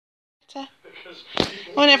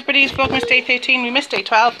Morning everybody's Vlogmas day 13. We missed day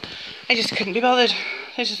 12. I just couldn't be bothered.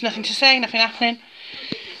 There's just nothing to say, nothing happening.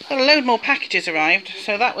 Got a load more packages arrived,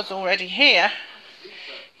 so that was already here.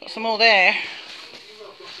 Got some more there.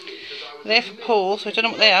 They're for Paul, so I don't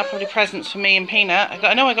know what they are. Probably presents for me and Peanut.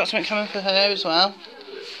 I know I got something coming for her as well.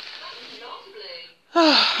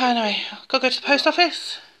 Oh, anyway, I've got to go to the post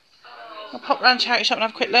office. I'll pop round charity shop and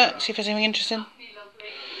have a quick look, see if there's anything interesting.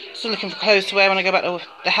 Still looking for clothes to wear when I go back to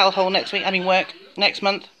the hellhole next week. I mean work next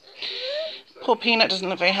month. Poor Peanut doesn't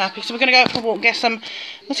look very happy, so we're going to go out for a walk and get some.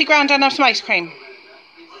 We'll see Grandad and have some ice cream.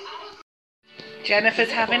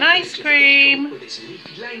 Jennifer's having ice cream.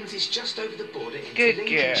 Good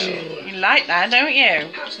girl. You like that, don't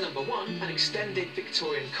you? House number 1, an extended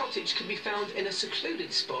Victorian cottage, can be found in a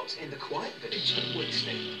secluded spot in the quiet village of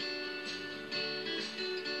Woodsley.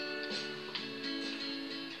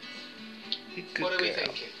 What are we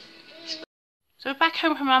thinking? So we're back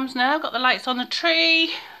home from Mum's now. Got the lights on the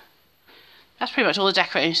tree. That's pretty much all the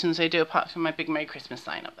decorations they do, apart from my big Merry Christmas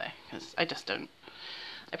sign up there, because I just don't.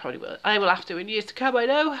 I probably will. I will have to in years to come, I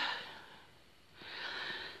know.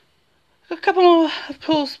 Got a couple more of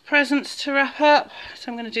Paul's presents to wrap up,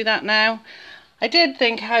 so I'm going to do that now. I did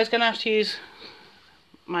think I was going to have to use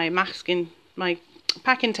my my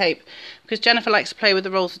packing tape, because Jennifer likes to play with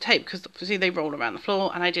the rolls of tape, because obviously they roll around the floor,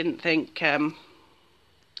 and I didn't think I'd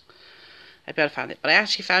be able to find it. But I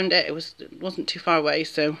actually found it. It wasn't too far away,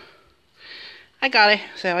 so I got it.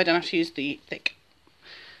 So I don't have to use the thick,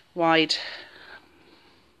 wide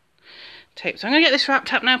tape. So I'm going to get this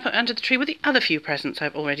wrapped up now, put it under the tree with the other few presents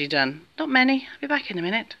I've already done. Not many. I'll be back in a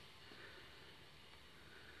minute.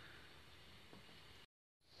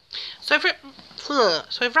 So I've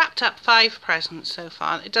wrapped up 5 presents so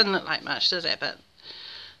far. It doesn't look like much, does it? But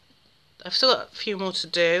I've still got a few more to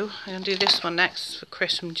do. I'm going to do this one next for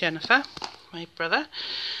Chris and Jennifer, my brother.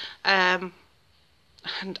 And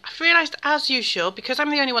I've realised, as usual, because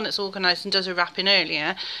I'm the only one that's organised and does a wrapping early,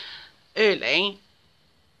 and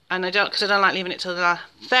because I don't like leaving it till the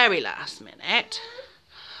very last minute.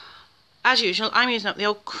 As usual, I'm using up the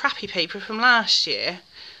old crappy paper from last year,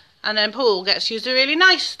 and then Paul gets to use the really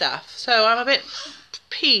nice stuff. So I'm a bit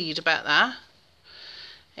peed about that.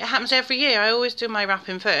 It happens every year. I always do my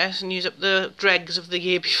wrapping first and use up the dregs of the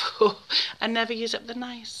year before, and never use up the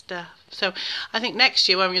nice stuff. So I think next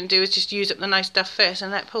year what I'm going to do is just use up the nice stuff first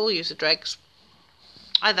and let Paul use the dregs.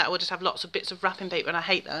 Either that or we'll just have lots of bits of wrapping paper, and I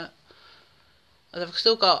hate that. I've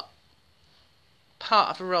still got part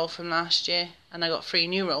of a roll from last year, and I got 3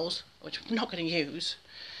 new rolls, which I'm not going to use.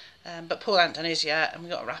 But Paul hasn't done his yet, and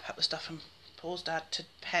we've got to wrap up the stuff from Paul's dad to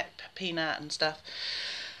Peanut and stuff.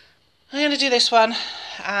 I'm going to do this one,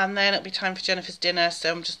 and then it'll be time for Jennifer's dinner,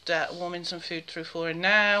 so I'm just warming some food through for her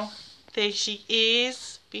now. There she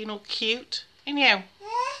is, being all cute. And you?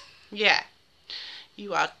 Yeah,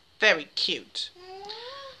 you are very cute.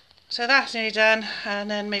 So that's nearly done,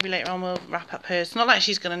 and then maybe later on we'll wrap up hers. It's not like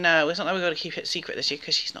she's going to know. It's not like we've got to keep it secret this year,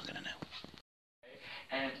 because she's not going to know.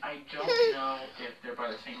 And I don't know if they're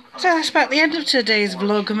by the same company. So that's about the end of today's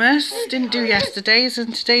Vlogmas. Didn't do yesterday's,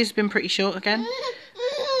 and today's been pretty short again.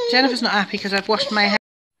 Jennifer's not happy because I've washed my hair.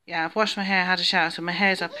 Yeah, I've washed my hair, had a shower, so my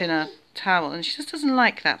hair's up in a towel, and she just doesn't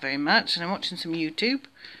like that very much. And I'm watching some YouTube.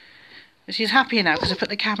 But she's happier now because I put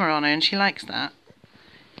the camera on her, and she likes that.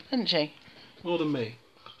 Doesn't she? More than me.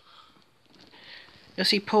 You'll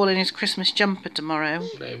see Paul in his Christmas jumper tomorrow.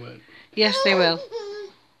 They won't. Yes, they will.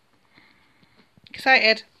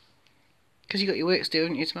 Excited? Because you got your work to do,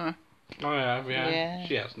 haven't you, tomorrow? Oh, yeah. Yeah.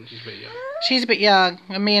 She hasn't. She's a bit young. She's a bit young,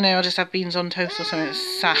 and me and her will just have beans on toast or something.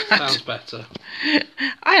 It's sad. Sounds better.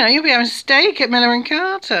 I know, you'll be having steak at Miller and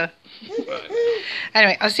Carter. Right.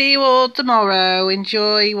 Anyway, I'll see you all tomorrow.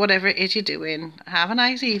 Enjoy whatever it is you're doing. Have a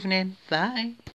nice evening. Bye.